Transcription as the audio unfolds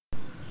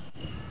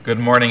Good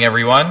morning,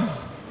 everyone.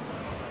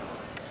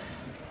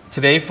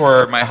 Today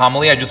for my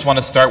homily, I just want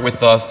to start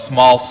with a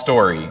small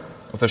story,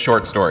 with a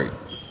short story.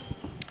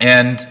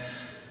 And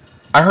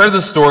I heard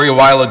this story a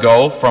while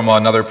ago from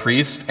another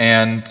priest,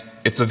 and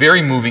it's a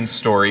very moving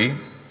story.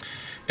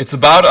 It's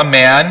about a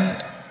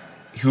man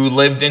who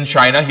lived in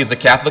China. He's a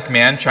Catholic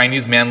man,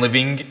 Chinese man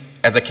living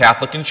as a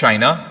Catholic in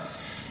China.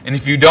 And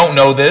if you don't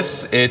know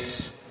this,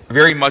 it's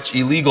very much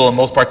illegal in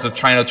most parts of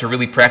China to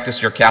really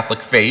practice your Catholic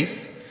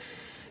faith.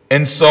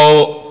 And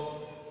so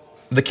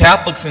the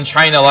Catholics in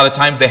China, a lot of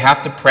times they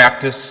have to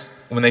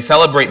practice, when they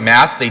celebrate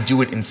Mass, they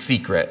do it in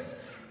secret,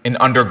 in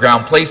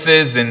underground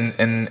places,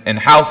 in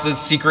houses,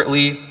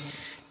 secretly.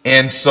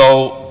 And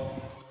so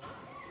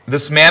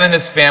this man and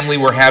his family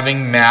were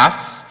having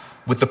Mass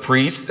with the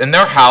priest in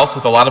their house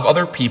with a lot of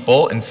other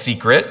people in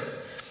secret.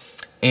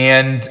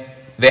 And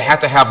they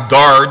had to have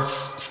guards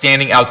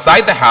standing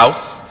outside the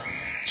house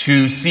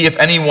to see if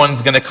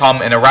anyone's going to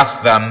come and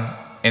arrest them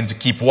and to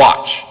keep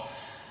watch.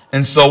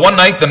 And so one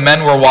night the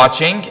men were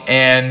watching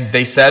and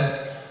they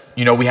said,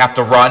 we have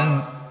to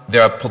run.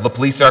 The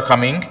police are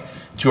coming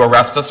to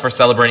arrest us for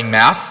celebrating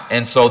Mass.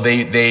 And so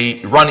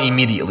they run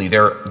immediately.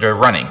 They're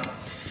running.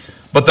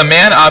 But the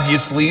man,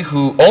 obviously,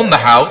 who owned the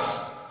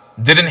house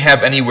didn't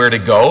have anywhere to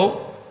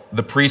go.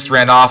 The priest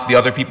ran off. The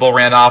other people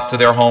ran off to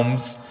their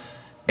homes.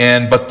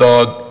 But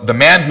the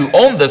man who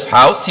owned this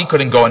house, he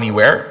couldn't go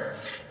anywhere.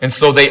 And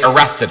so they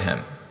arrested him.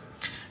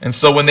 And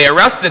so when they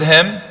arrested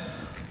him,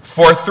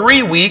 for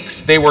 3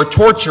 weeks, they were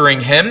torturing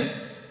him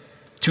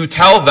to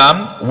tell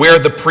them where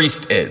the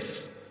priest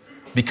is,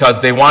 because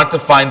they wanted to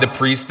find the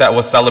priest that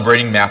was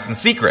celebrating Mass in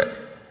secret.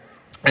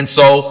 And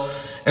so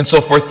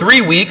for 3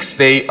 weeks,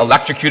 they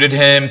electrocuted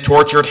him,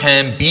 tortured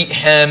him, beat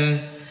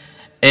him,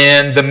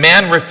 and the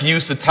man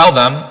refused to tell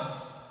them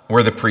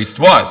where the priest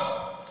was,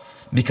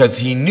 because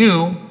he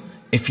knew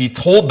if he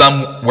told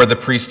them where the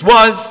priest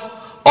was,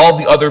 all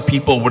the other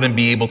people wouldn't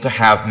be able to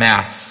have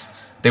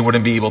Mass. They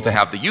wouldn't be able to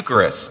have the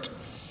Eucharist.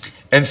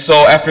 And so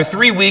after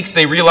 3 weeks,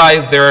 they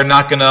realized they're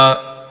not going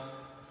to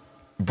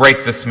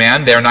break this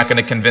man. They're not going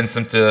to convince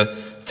him to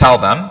tell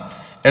them.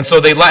 And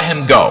so they let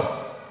him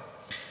go.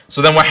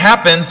 So then what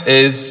happens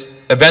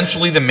is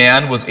eventually the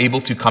man was able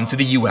to come to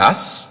the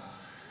U.S.,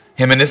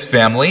 him and his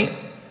family.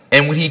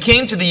 And when he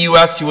came to the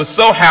U.S., he was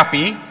so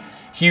happy.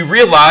 He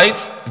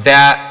realized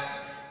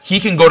that he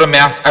can go to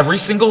Mass every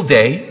single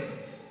day.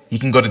 He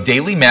can go to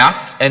daily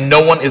Mass, and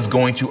no one is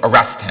going to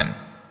arrest him.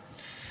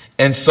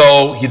 And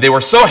so they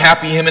were so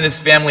happy, him and his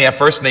family at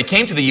first, when they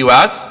came to the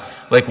U.S.,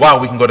 like, wow,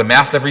 we can go to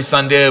Mass every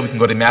Sunday, we can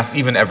go to Mass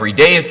even every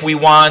day if we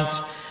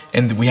want,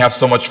 and we have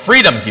so much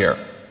freedom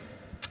here.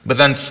 But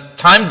then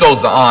time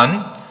goes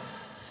on,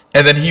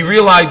 and then he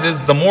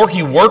realizes the more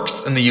he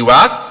works in the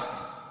U.S.,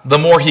 the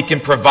more he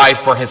can provide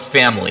for his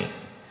family.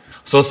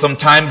 So some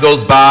time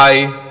goes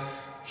by,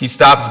 he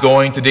stops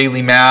going to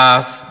daily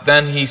Mass,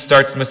 then he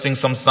starts missing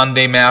some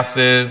Sunday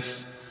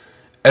Masses,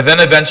 and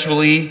then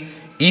eventually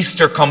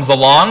Easter comes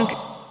along,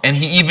 and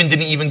he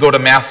didn't even go to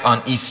Mass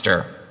on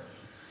Easter.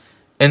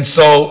 And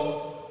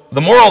so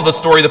the moral of the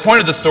story, the point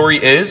of the story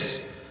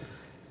is,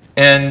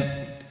 and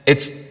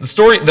it's the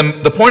story,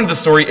 the point of the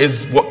story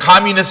is what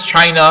communist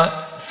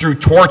China, through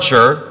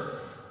torture,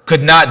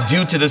 could not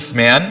do to this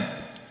man.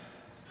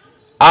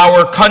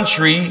 Our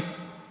country,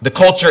 the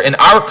culture in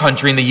our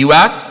country, in the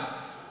U.S.,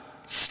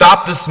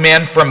 stopped this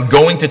man from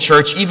going to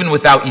church even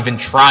without even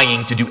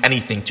trying to do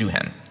anything to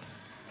him.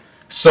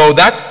 So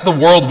that's the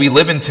world we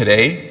live in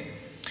today.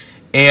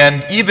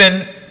 And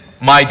even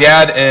my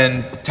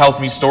dad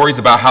tells me stories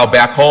about how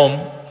back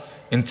home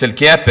in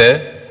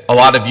Tilkepe, a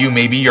lot of you,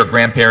 maybe your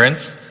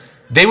grandparents,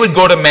 they would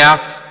go to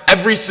Mass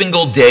every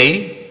single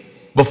day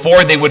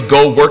before they would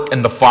go work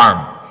in the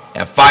farm.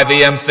 At 5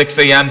 a.m., 6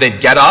 a.m.,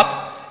 they'd get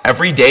up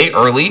every day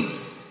early,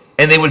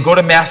 and they would go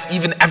to Mass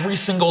even every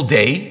single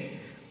day.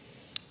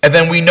 And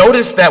then we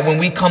notice that when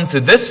we come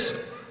to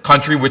this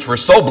country, which we're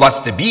so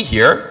blessed to be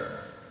here,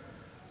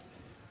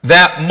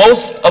 that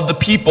most of the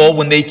people,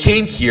 when they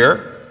came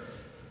here,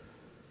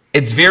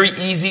 it's very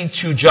easy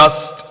to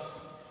just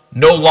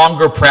no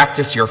longer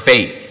practice your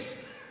faith.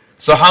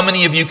 So how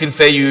many of you can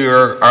say you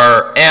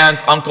are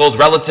aunts, uncles,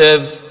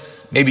 relatives,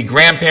 maybe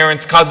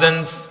grandparents,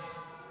 cousins?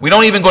 We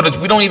don't even go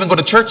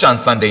to church on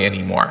Sunday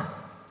anymore.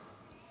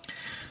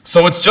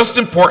 So it's just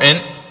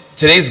important.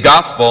 Today's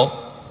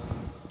gospel,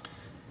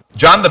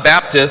 John the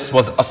Baptist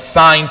was a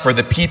sign for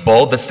the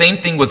people. The same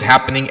thing was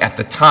happening at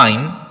the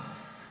time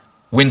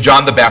when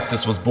John the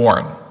Baptist was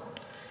born.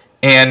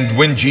 And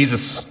when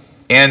Jesus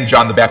and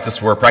John the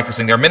Baptist were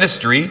practicing their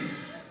ministry,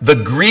 the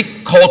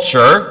Greek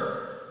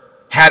culture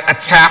had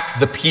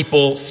attacked the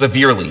people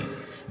severely.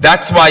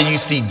 That's why you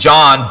see St.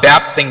 John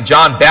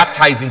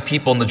baptizing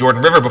people in the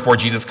Jordan River before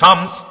Jesus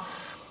comes,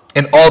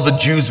 and all the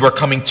Jews were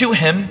coming to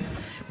him,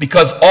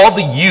 because all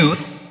the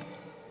youth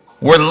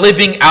were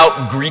living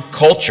out Greek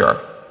culture.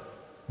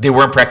 They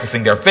weren't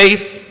practicing their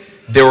faith.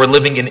 They were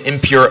living in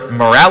impure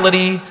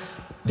morality.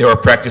 They were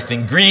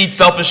practicing greed,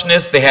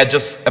 selfishness. They had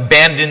just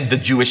abandoned the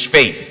Jewish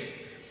faith.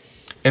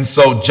 And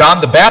so John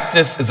the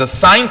Baptist is a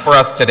sign for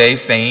us today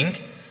saying,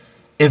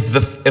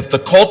 if the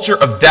culture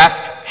of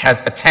death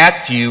has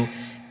attacked you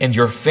and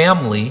your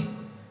family,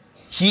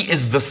 he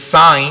is the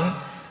sign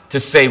to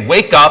say,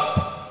 wake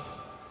up,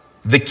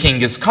 the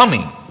king is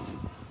coming.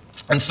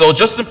 And so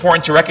just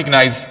important to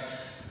recognize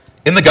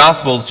in the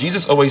Gospels,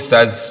 Jesus always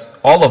says,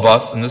 all of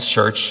us in this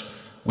church,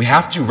 we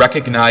have to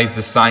recognize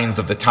the signs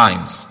of the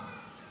times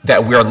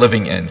that we are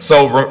living in.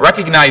 So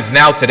recognize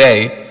now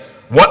today,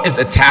 what is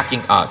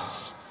attacking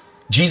us?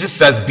 Jesus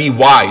says, be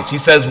wise. He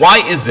says, why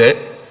is it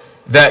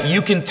that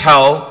you can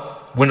tell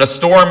when a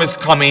storm is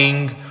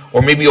coming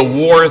or maybe a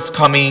war is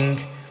coming,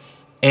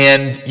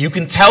 and you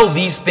can tell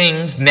these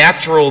things,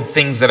 natural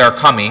things that are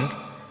coming,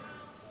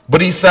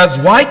 but he says,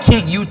 why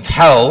can't you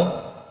tell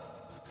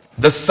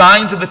the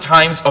signs of the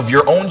times of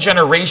your own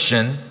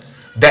generation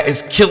that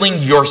is killing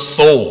your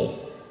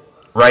soul,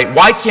 right?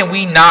 Why can't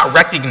we not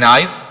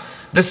recognize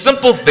the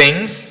simple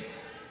things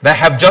that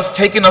have just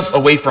taken us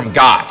away from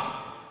God?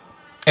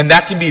 And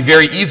that can be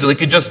very easily. It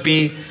could just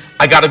be,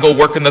 I got to go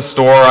work in the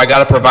store, I got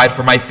to provide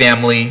for my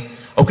family.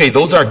 Okay,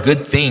 those are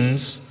good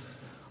things,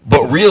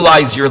 but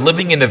realize you're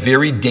living in a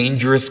very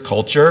dangerous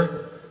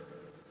culture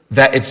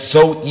that it's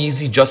so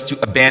easy just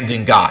to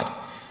abandon God.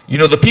 You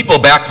know, the people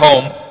back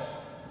home,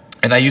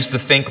 and I used to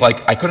think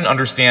like, I couldn't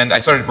understand, I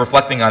started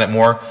reflecting on it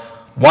more.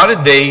 Why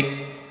did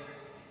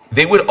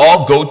they would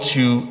all go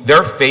to,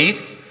 their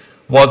faith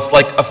was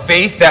like a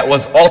faith that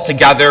was all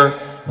together,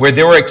 where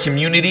they were a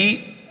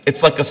community.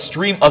 It's like a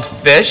stream of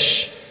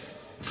fish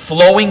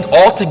flowing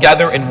all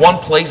together in one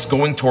place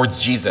going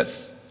towards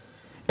Jesus.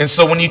 And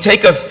so when you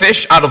take a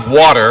fish out of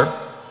water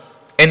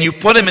and you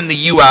put him in the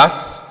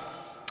U.S.,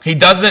 he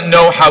doesn't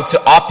know how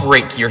to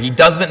operate here. He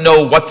doesn't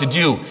know what to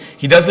do.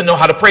 He doesn't know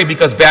how to pray,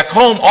 because back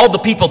home, all the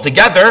people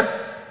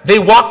together, they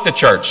walk to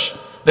church.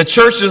 The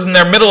church is in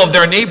the middle of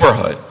their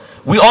neighborhood.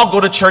 We all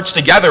go to church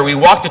together. We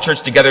walk to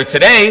church together.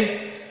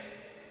 Today,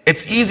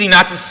 it's easy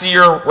not to see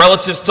your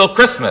relatives till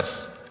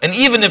Christmas. And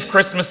even if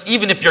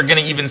you're going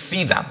to even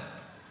see them.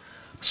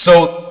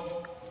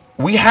 So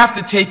we have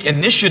to take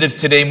initiative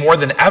today more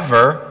than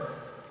ever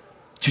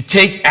to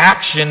take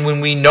action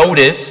when we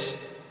notice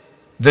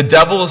the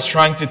devil is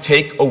trying to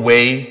take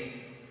away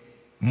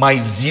my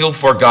zeal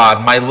for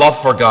God, my love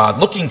for God,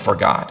 looking for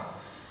God.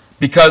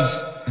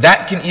 Because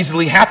that can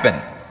easily happen.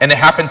 And it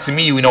happened to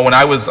me, you know, when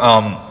I was,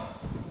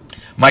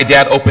 my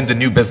dad opened a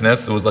new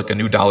business. It was like a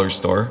new dollar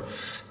store.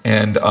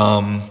 And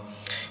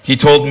he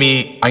told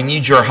me, I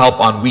need your help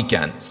on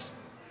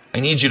weekends. I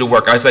need you to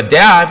work. I said,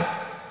 Dad,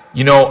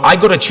 you know, I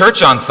go to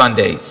church on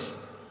Sundays.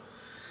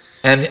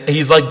 And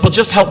he's like, well,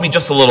 just help me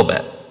just a little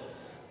bit.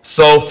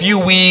 So a few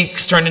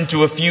weeks turned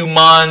into a few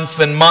months,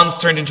 and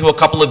months turned into a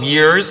couple of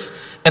years.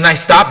 And I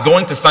stopped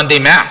going to Sunday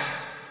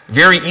Mass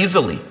very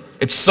easily.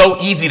 It's so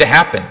easy to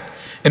happen.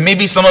 And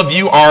maybe some of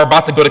you are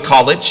about to go to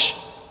college.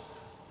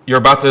 You're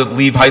about to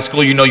leave high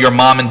school. You know your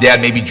mom and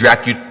dad maybe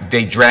drag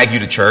you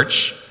to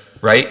church,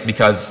 right?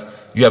 Because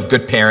you have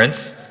good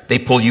parents. They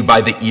pull you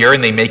by the ear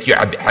and they make you,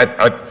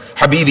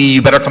 Habibi,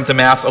 you better come to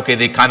Mass. Okay,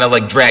 they kind of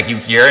like drag you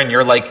here, and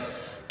you're like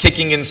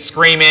kicking and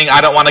screaming,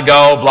 I don't want to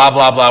go, blah,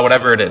 blah, blah,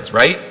 whatever it is,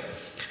 right?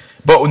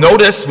 But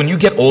notice when you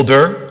get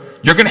older,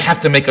 you're going to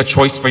have to make a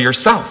choice for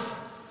yourself.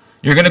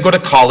 You're going to go to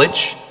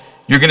college.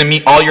 You're going to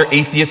meet all your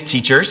atheist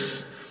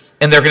teachers,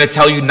 and they're going to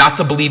tell you not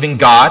to believe in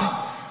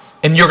God,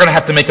 and you're going to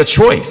have to make a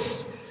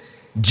choice.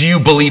 Do you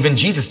believe in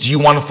Jesus? Do you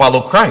want to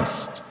follow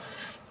Christ?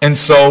 And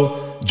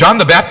so John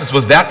the Baptist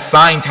was that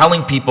sign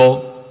telling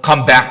people,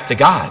 come back to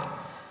God.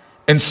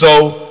 And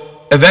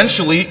so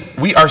eventually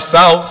we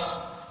ourselves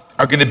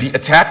are going to be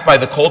attacked by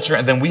the culture,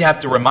 and then we have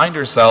to remind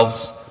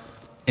ourselves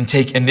and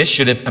take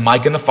initiative. Am I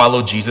going to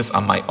follow Jesus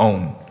on my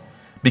own?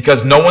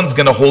 Because no one's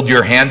going to hold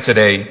your hand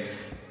today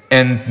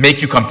and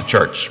make you come to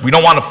church. We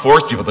don't want to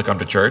force people to come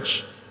to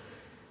church.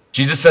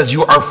 Jesus says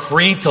you are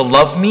free to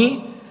love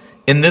me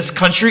in this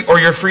country, or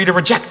you're free to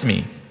reject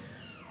me.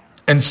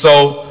 And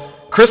so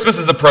Christmas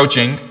is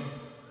approaching.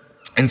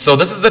 And so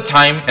this is the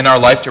time in our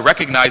life to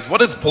recognize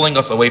what is pulling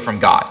us away from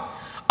God.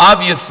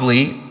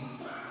 Obviously,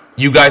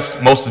 you guys,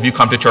 most of you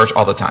come to church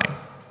all the time,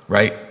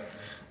 right?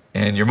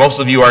 And most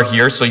of you are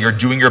here, so you're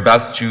doing your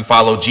best to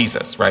follow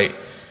Jesus, right?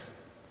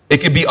 It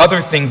could be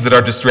other things that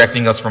are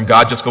distracting us from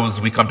God. Just because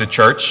we come to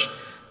church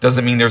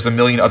doesn't mean there's a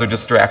million other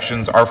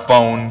distractions. Our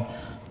phone,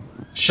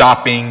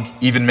 shopping,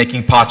 even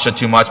making pacha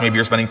too much. Maybe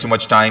you're spending too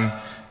much time.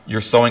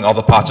 You're sewing all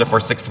the pacha for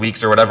 6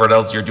 weeks or whatever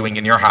else you're doing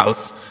in your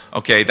house.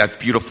 Okay, that's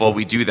beautiful.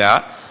 We do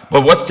that.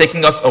 But what's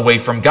taking us away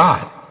from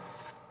God?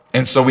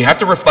 And so we have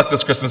to reflect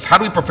this Christmas. How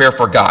do we prepare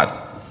for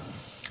God?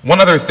 One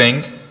other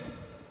thing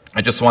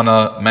I just want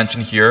to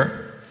mention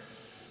here.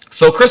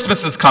 So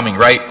Christmas is coming,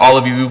 right? All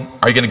of you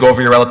are going to go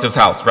over your relative's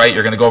house, right?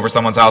 You're going to go over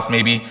someone's house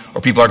maybe,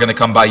 or people are going to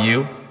come by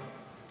you.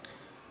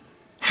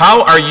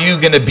 How are you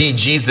going to be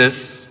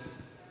Jesus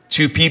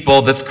to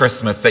people this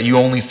Christmas that you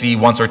only see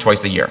once or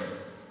twice a year,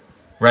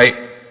 right?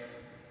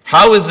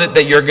 How is it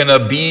that you're going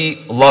to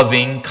be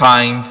loving,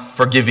 kind,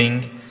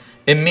 forgiving,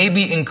 and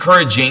maybe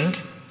encouraging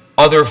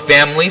other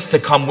families to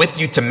come with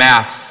you to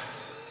Mass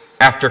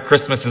after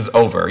Christmas is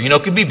over? You know,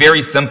 it could be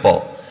very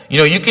simple.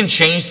 You can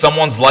change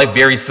someone's life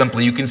very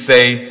simply. You can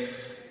say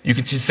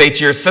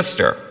to your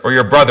sister or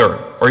your brother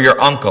or your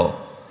uncle,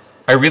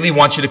 I really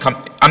want you to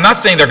come. I'm not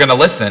saying they're going to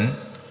listen,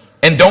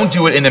 and don't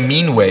do it in a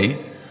mean way,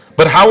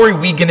 but how are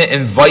we going to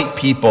invite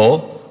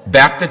people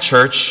back to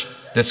church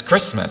this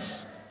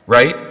Christmas,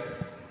 right?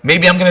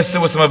 Maybe I'm going to sit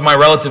with some of my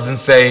relatives and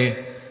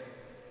say,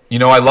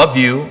 I love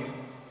you,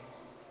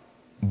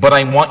 but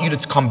I want you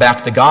to come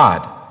back to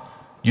God.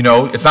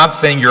 It's not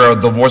saying you're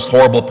the most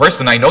horrible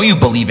person. I know you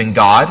believe in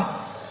God,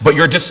 but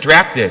you're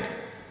distracted.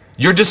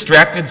 You're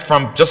distracted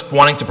from just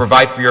wanting to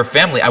provide for your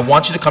family. I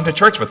want you to come to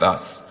church with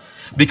us.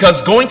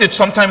 Because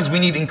sometimes we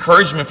need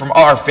encouragement from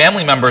our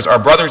family members, our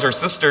brothers or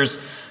sisters,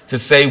 to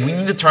say we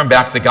need to turn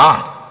back to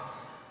God.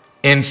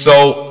 And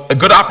so a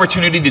good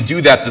opportunity to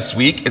do that this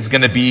week is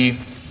going to be,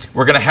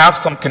 we're going to have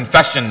some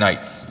confession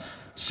nights.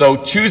 So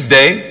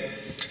Tuesday,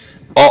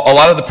 a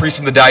lot of the priests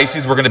from the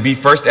diocese, we're going to be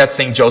first at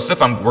St. Joseph.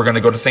 We're going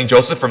to go to St.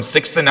 Joseph from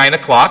 6 to 9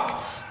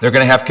 o'clock. They're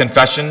going to have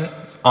confession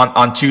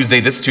on Tuesday,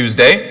 this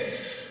Tuesday.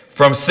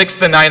 From 6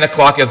 to 9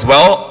 o'clock as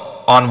well.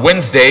 On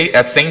Wednesday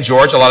at St.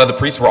 George, a lot of the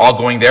priests were all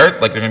going there.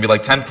 They're going to be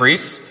 10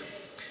 priests.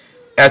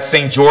 At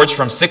St. George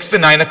from 6 to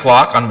 9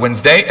 o'clock on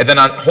Wednesday. And then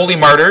on Holy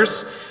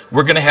Martyrs,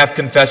 we're going to have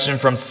confession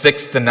from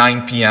 6 to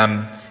 9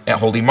 p.m. at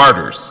Holy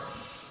Martyrs.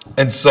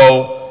 And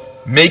so,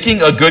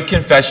 making a good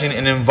confession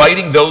and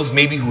inviting those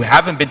maybe who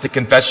haven't been to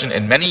confession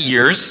in many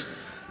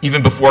years,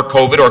 even before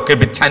COVID, or it could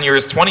be 10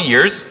 years, 20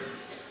 years,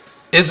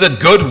 is a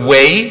good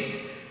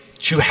way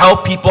to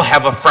help people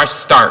have a fresh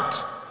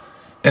start.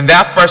 And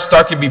that fresh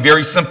start can be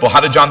very simple. How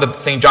did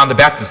St. John the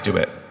Baptist do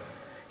it?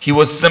 He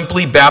was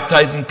simply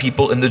baptizing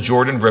people in the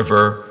Jordan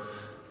River.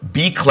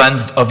 Be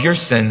cleansed of your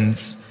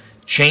sins,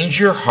 change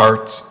your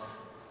heart,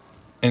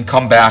 and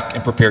come back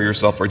and prepare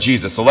yourself for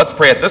Jesus. So let's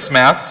pray at this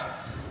Mass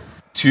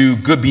to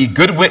be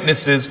good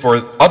witnesses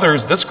for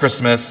others this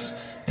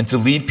Christmas and to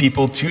lead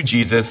people to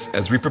Jesus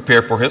as we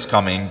prepare for his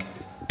coming.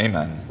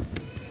 Amen.